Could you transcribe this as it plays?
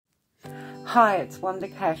Hi, it's Wonder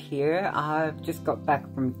Cat here. I've just got back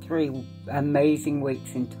from 3 amazing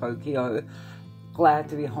weeks in Tokyo. Glad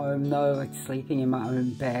to be home though, sleeping in my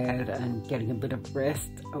own bed and getting a bit of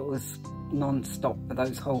rest. It was non-stop for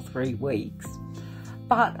those whole 3 weeks.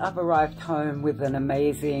 But I've arrived home with an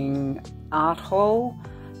amazing art haul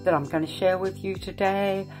that I'm going to share with you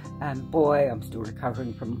today. And boy, I'm still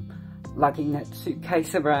recovering from lugging that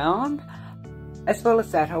suitcase around. As well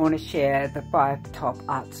as that, I want to share the 5 top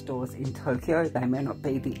art stores in Tokyo. They may not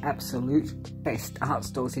be the absolute best art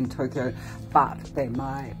stores in Tokyo, but they're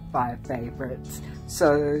my 5 favourites.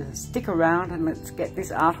 So stick around and let's get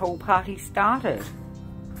this art haul party started.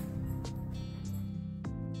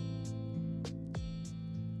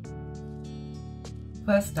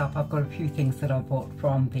 First up, I've got a few things that I bought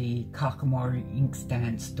from the Kakamori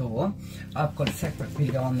inkstand store. I've got a separate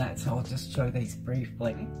video on that, so I'll just show these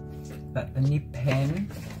briefly. But the nib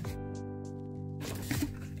pen,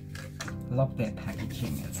 love their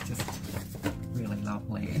packaging, it's just really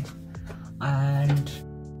lovely. And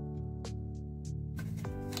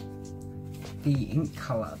the ink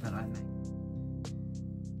colour that I made.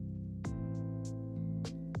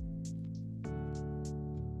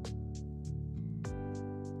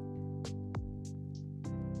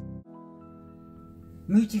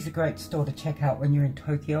 Muji's a great store to check out when you're in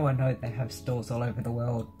Tokyo. I know they have stores all over the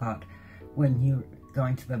world, but when you're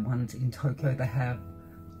going to the ones in Tokyo, they have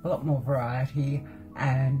a lot more variety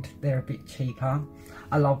and they're a bit cheaper.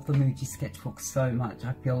 I love the Muji sketchbooks so much.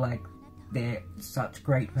 I feel like they're such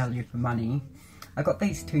great value for money. I got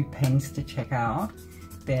these 2 pens to check out.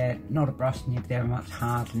 They're not a brush nib, they're a much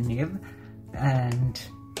harder nib. And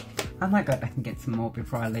I might go back and get some more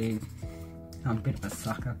before I leave. I'm a bit of a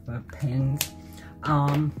sucker for pens.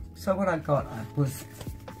 So what I got was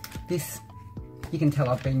this. You can tell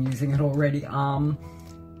I've been using it already.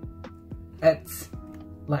 It's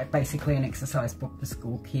like basically an exercise book for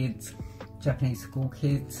school kids, Japanese school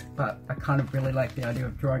kids, but I kind of really like the idea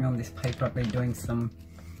of drawing on this paper. I've been doing some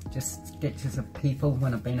just sketches of people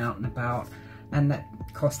when I've been out and that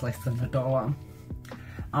cost less than $1.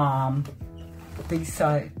 These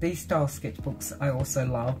style sketchbooks I also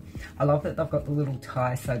love. I love that they've got the little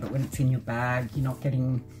tie so that when it's in your bag, you're not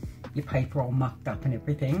getting your paper all mucked up and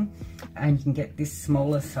everything. And you can get this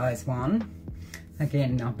smaller size one.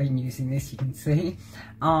 Again, I've been using this, you can see.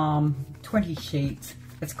 20 sheets.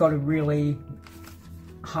 It's got a really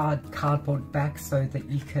hard cardboard back so that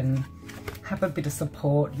you can have a bit of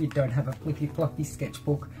support. You don't have a fluffy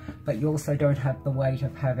sketchbook, but you also don't have the weight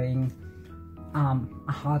of having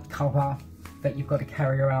a hard cover that you've got to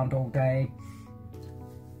carry around all day.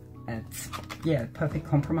 It's, yeah, perfect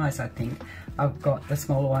compromise, I think. I've got the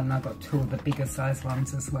smaller one and I've got 2 of the bigger size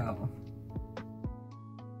ones as well.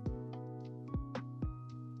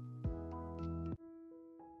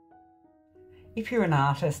 If you're an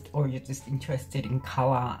artist or you're just interested in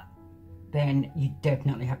colour, then you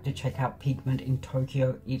definitely have to check out Pigment in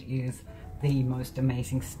Tokyo. It is the most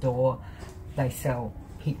amazing store. They sell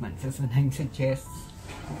pigments, as the name suggests.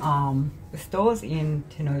 The store's in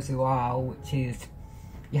Tenozuwa, which is,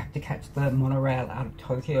 you have to catch the monorail out of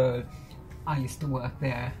Tokyo. I used to work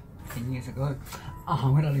there 10 years ago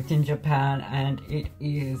when I lived in Japan, and it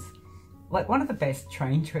is like one of the best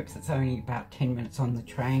train trips. It's only about 10 minutes on the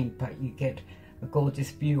train, but you get a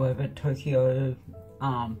gorgeous view over Tokyo,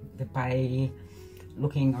 the bay,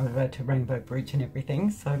 looking over to Rainbow Bridge and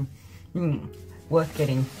everything. So worth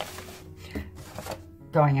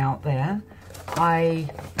going out there. I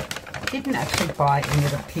didn't actually buy any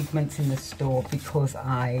of the pigments in the store because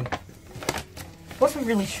I wasn't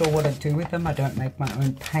really sure what I'd do with them. I don't make my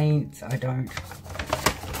own paints. I don't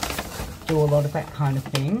do a lot of that kind of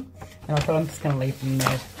thing. And I thought I'm just going to leave them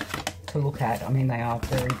there to look at. I mean, they are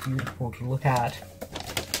very beautiful to look at.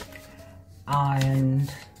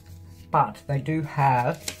 But they do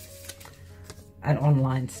have an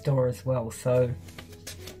online store as well. So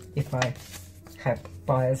if I have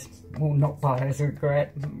buyers, well, not buyers,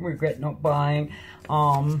 regret not buying,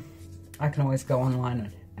 I can always go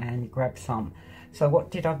online and grab some. So what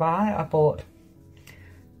did I buy? I bought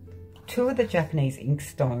 2 of the Japanese ink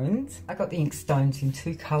stones. I got the ink stones in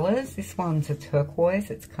 2 colours. This one's a turquoise.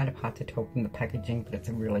 It's kind of hard to tell from the packaging, but it's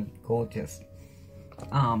a really gorgeous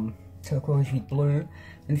turquoisey blue.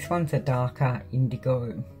 And this one's a darker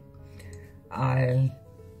indigo.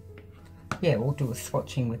 We'll do a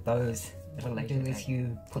swatching with those. What you do is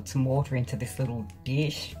you put some water into this little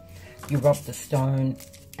dish, you rub the stone,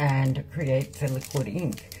 and it creates a liquid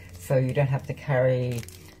ink. So you don't have to carry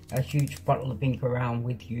a huge bottle of ink around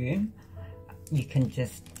with you. You can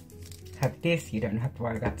just have this. You don't have to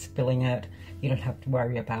worry about spilling it. You don't have to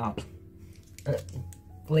worry about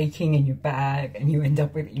leaking in your bag and you end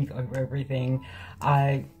up with ink over everything.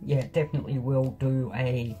 I, yeah, definitely will do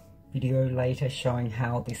a video later showing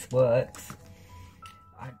how this works.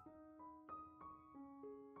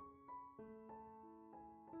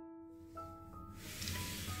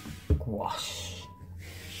 Gouache.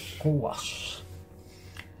 Gouache.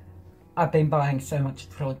 I've been buying so much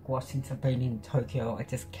acrylic gouache since I've been in Tokyo. I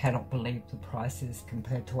just cannot believe the prices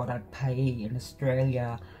compared to what I'd pay in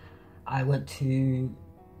Australia. I went to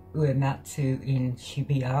Uematsu in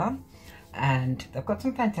Shibuya and they've got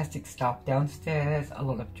some fantastic stuff downstairs, a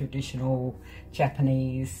lot of traditional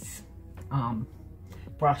Japanese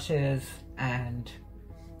brushes and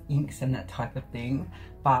inks and that type of thing,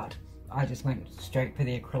 but I just went straight for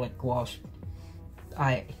the acrylic gouache.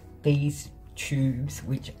 These tubes,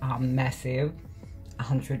 which are massive,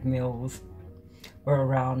 100 mils, were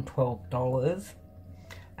around $12,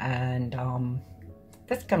 and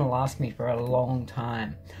that's gonna last me for a long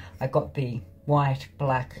time. I got the white,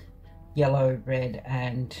 black, yellow, red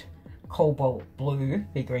and cobalt blue,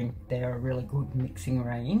 figuring they're a really good mixing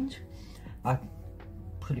range. I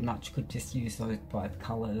pretty much could just use those 5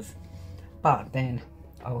 colours, but then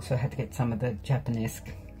I also had to get some of the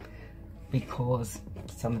Japanesque because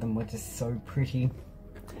some of them were just so pretty.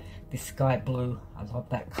 This sky blue, I love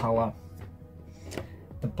that colour.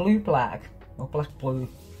 The blue black, or black blue,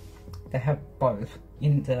 they have both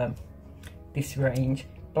in this range.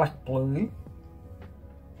 Black blue,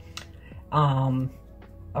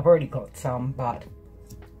 I've already got some, but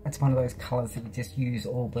it's one of those colours that you just use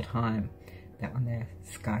all the time. That one there,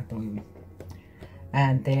 sky blue.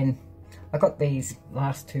 And then I got these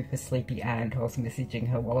last 2 for Sleepy Ann. I was messaging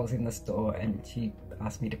her while I was in the store and she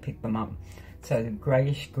asked me to pick them up. So the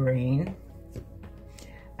greyish green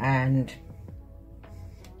and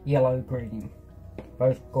yellow green,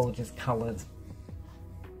 both gorgeous colours.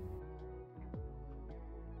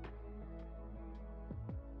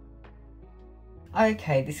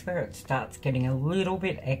 Okay, this is where it starts getting a little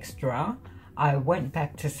bit extra. I went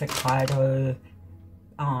back to Sakaido.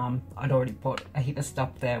 I'd already bought a heap of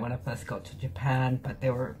stuff there when I first got to Japan, but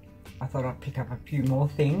I thought I'd pick up a few more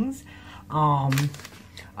things.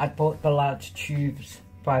 I bought the large tubes,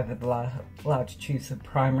 5 of the large tubes of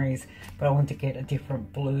primaries, but I wanted to get a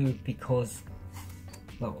different blue because,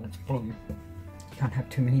 well, it's blue. You can't have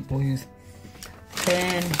too many blues.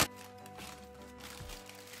 Then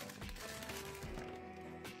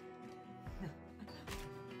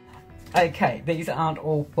okay, these aren't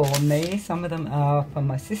all for me. Some of them are for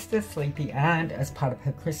my sister, Sleepy Ann, as part of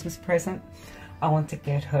her Christmas present. I want to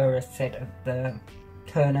get her a set of the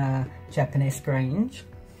Turner Japanese range.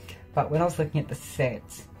 But when I was looking at the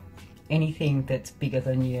sets, anything that's bigger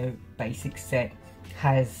than your basic set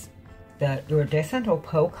has the iridescent or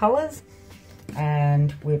pearl colours.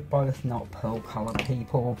 And we're both not pearl colour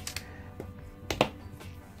people.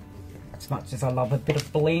 As much as I love a bit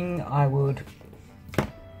of bling, I would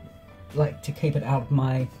like to keep it out of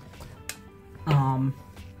my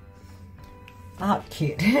art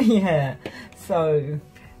kit. Yeah, so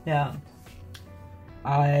yeah,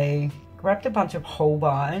 I grabbed a bunch of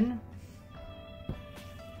Holbein,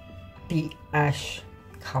 the ash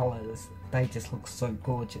colours. They just look so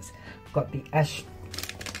gorgeous. I've got the ash,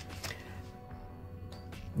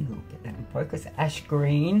 you'll get that in focus, ash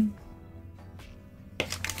green,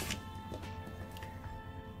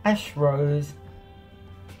 ash rose,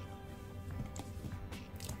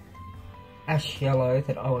 ash yellow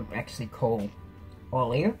that I would actually call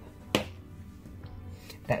olive.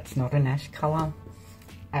 That's not an ash colour.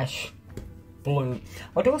 Ash blue.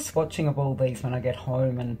 I'll do a swatching of all these when I get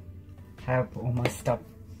home and have all my stuff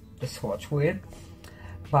to swatch with,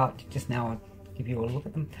 but just now I'll give you a look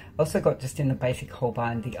at them. I also got, just in the basic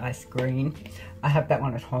Holbein, the ice green. I have that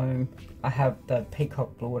one at home. I have the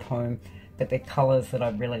peacock blue at home, but they're colours that I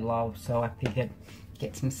really love, so I figured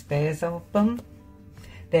get some spares of them.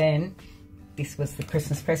 Then this was the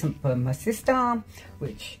Christmas present for my sister,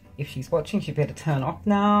 which, if she's watching, she better turn off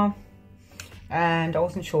now. And I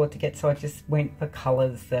wasn't sure what to get, so I just went for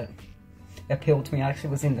colours that appealed to me. I actually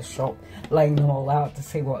was in the shop laying them all out to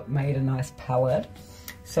see what made a nice palette.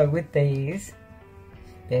 So with these,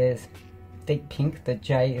 there's deep pink, the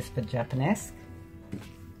J is for Japanesque.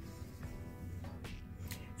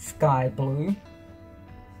 Sky blue,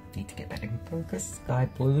 need to get that in focus, sky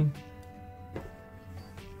blue.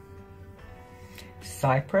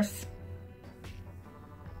 Cypress.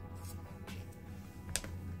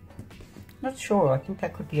 Not sure, I think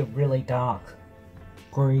that could be a really dark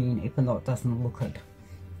green, even though it doesn't look it.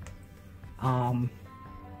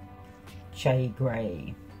 Jay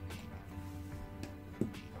Grey.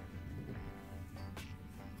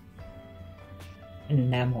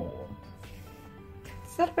 Enamel.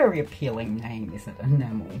 Is that a very appealing name, isn't it?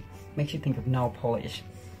 Enamel. Makes you think of nail polish.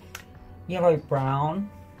 Yellow brown.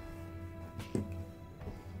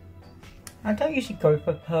 I don't usually go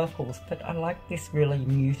for purples, but I like this really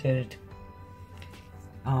muted,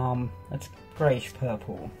 it's greyish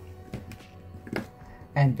purple.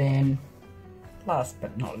 And then, last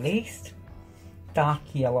but not least, dark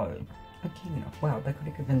yellow. Again, wow, they could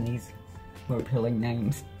have given these more appealing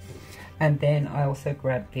names. And then I also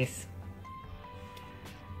grabbed this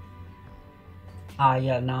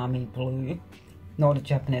Ayanami blue. Not a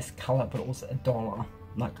Japanese colour, but also $1,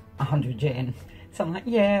 like 100 yen. So I'm like,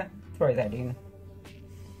 yeah, throw that in.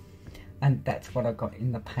 And that's what I got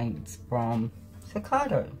in the paints from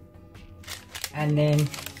Hokkaido. And then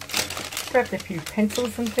grabbed a few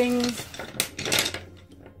pencils and things.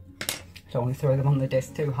 Don't want to throw them on the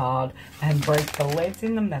desk too hard and break the leads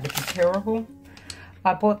in them, that'd be terrible.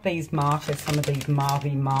 I bought these markers, some of these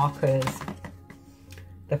Marvy markers,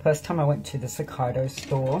 the first time I went to the Hokkaido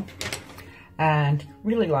store, and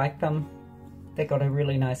really like them. They got a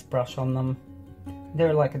really nice brush on them.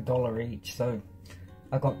 They're like $1 each, so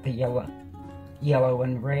I got the yellow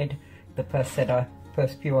and red. The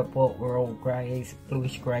first few I bought were all greys,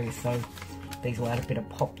 bluish greys, so these will add a bit of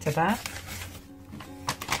pop to that.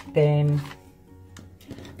 Then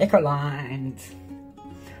Eco Lines.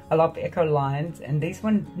 I love Eco Lines, and these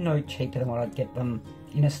were no cheaper than what I'd get them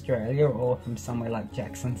in Australia or from somewhere like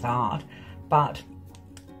Jackson's Art. But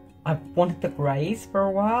I wanted the greys for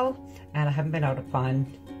a while, and I haven't been able to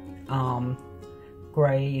find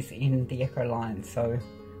greys in the Eco Lines. So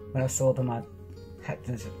when I saw them, I had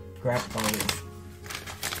to grab those.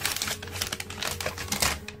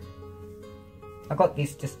 I got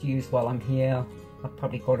this just to use while I'm here. I've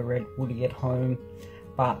probably got a red woody at home,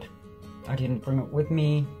 but I didn't bring it with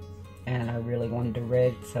me, and I really wanted a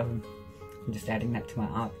red, so I'm just adding that to my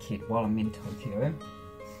art kit while I'm in Tokyo.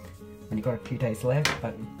 Only got a few days left,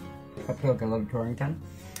 but hopefully I'll get a lot of drawing done.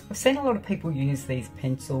 I've seen a lot of people use these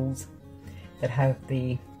pencils that have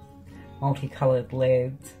the multicoloured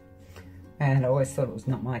leads, and I always thought it was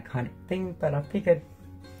not my kind of thing, but I figured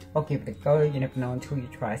I'll give it a go. You never know until you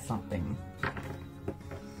try something.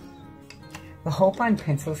 The Holbein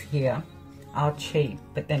pencils here are cheap,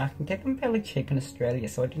 but then I can get them fairly cheap in Australia,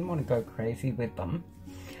 so I didn't want to go crazy with them.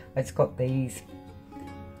 It's got these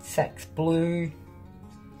Sax Blue,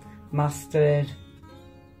 Mustard,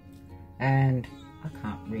 and I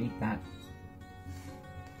can't read that.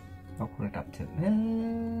 I'll put it up to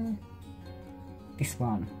this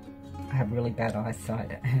one. I have really bad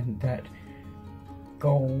eyesight, and that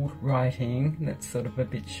gold writing that's sort of a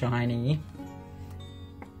bit shiny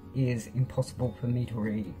is impossible for me to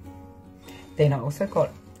read. Then I also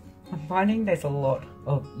got, I'm finding there's a lot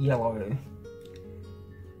of yellow,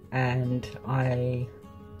 and I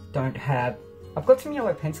don't have, I've got some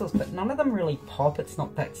yellow pencils, but none of them really pop. It's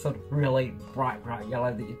not that sort of really bright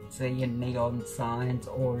yellow that you see in neon signs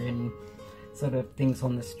or in sort of things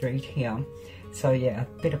on the street here. So yeah,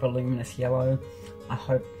 a bit of a luminous yellow. I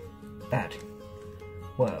hope that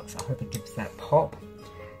works. I hope it gives that pop.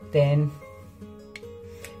 Then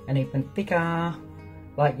an even thicker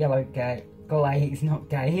light yellow glaze, not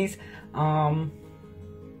gaze.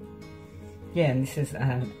 Yeah, and this is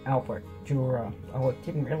an Albrecht Dürer. Oh, I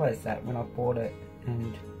didn't realise that when I bought it,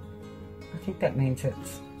 and I think that means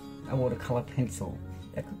it's a watercolour pencil.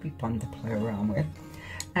 That could be fun to play around with.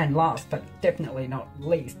 And last but definitely not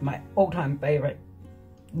least, my all-time favourite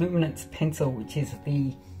luminance pencil, which is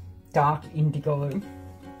the dark indigo.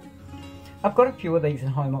 I've got a few of these at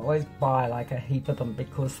home. I always buy like a heap of them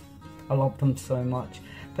because I love them so much.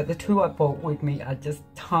 But the two I bought with me are just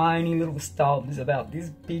tiny little stubs, about this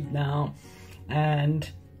big now. And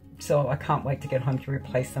so I can't wait to get home to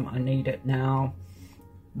replace them. I need it now.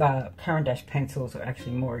 The Caran d'Ache pencils are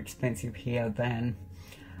actually more expensive here than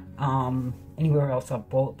anywhere else I've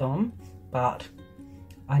bought them. But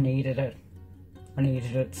I needed it. I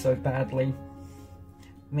needed it so badly.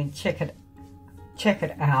 I mean, check it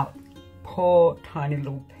out. Poor tiny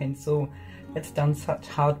little pencil. It's done such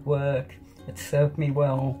hard work. It's served me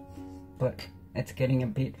well, but it's getting a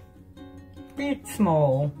bit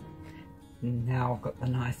small. Now I've got the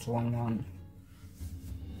nice long one.